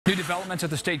New developments at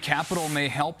the state capitol may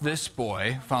help this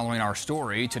boy. Following our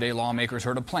story, today lawmakers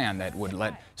heard a plan that would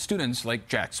let students like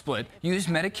Jack Split use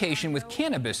medication with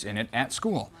cannabis in it at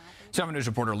school. 7 News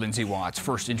reporter Lindsay Watts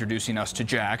first introducing us to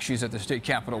Jack. She's at the state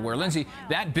capitol where, Lindsay,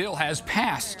 that bill has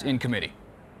passed in committee.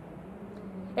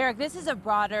 Eric, this is a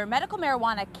broader medical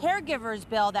marijuana caregivers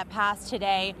bill that passed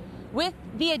today with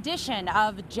the addition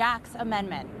of Jack's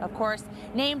amendment, of course,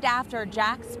 named after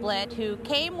Jack Split, who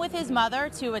came with his mother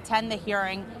to attend the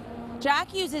hearing.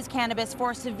 Jack uses cannabis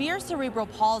for severe cerebral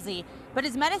palsy, but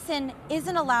his medicine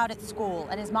isn't allowed at school,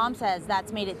 and his mom says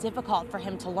that's made it difficult for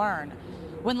him to learn.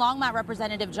 When Longmont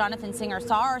Representative Jonathan Singer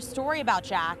saw our story about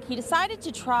Jack, he decided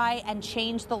to try and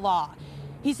change the law.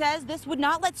 He says this would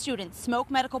not let students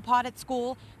smoke medical pot at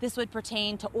school. This would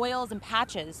pertain to oils and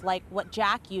patches like what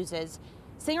Jack uses.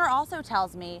 Singer also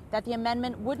tells me that the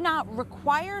amendment would not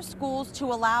require schools to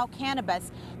allow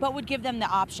cannabis, but would give them the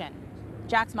option.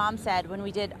 Jack's mom said when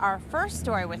we did our first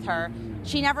story with her,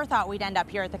 she never thought we'd end up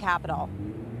here at the Capitol.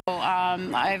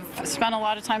 I've spent a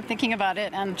lot of time thinking about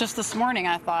it, and just this morning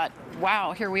I thought,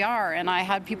 wow, here we are. And I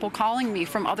had people calling me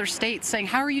from other states saying,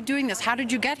 how are you doing this? How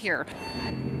did you get here?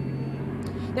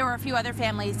 There were a few other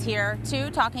families here, too,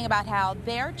 talking about how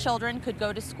their children could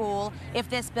go to school if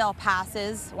this bill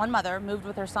passes. One mother moved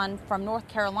with her son from North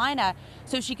Carolina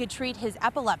so she could treat his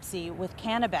epilepsy with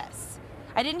cannabis.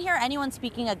 I didn't hear anyone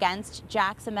speaking against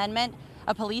Jack's amendment.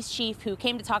 A police chief who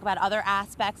came to talk about other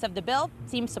aspects of the bill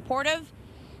seemed supportive.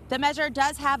 The measure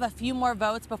does have a few more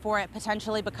votes before it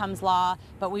potentially becomes law,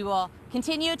 but we will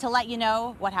continue to let you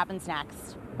know what happens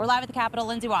next. We're live at the Capitol.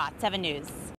 Lindsay Watts, 7 News.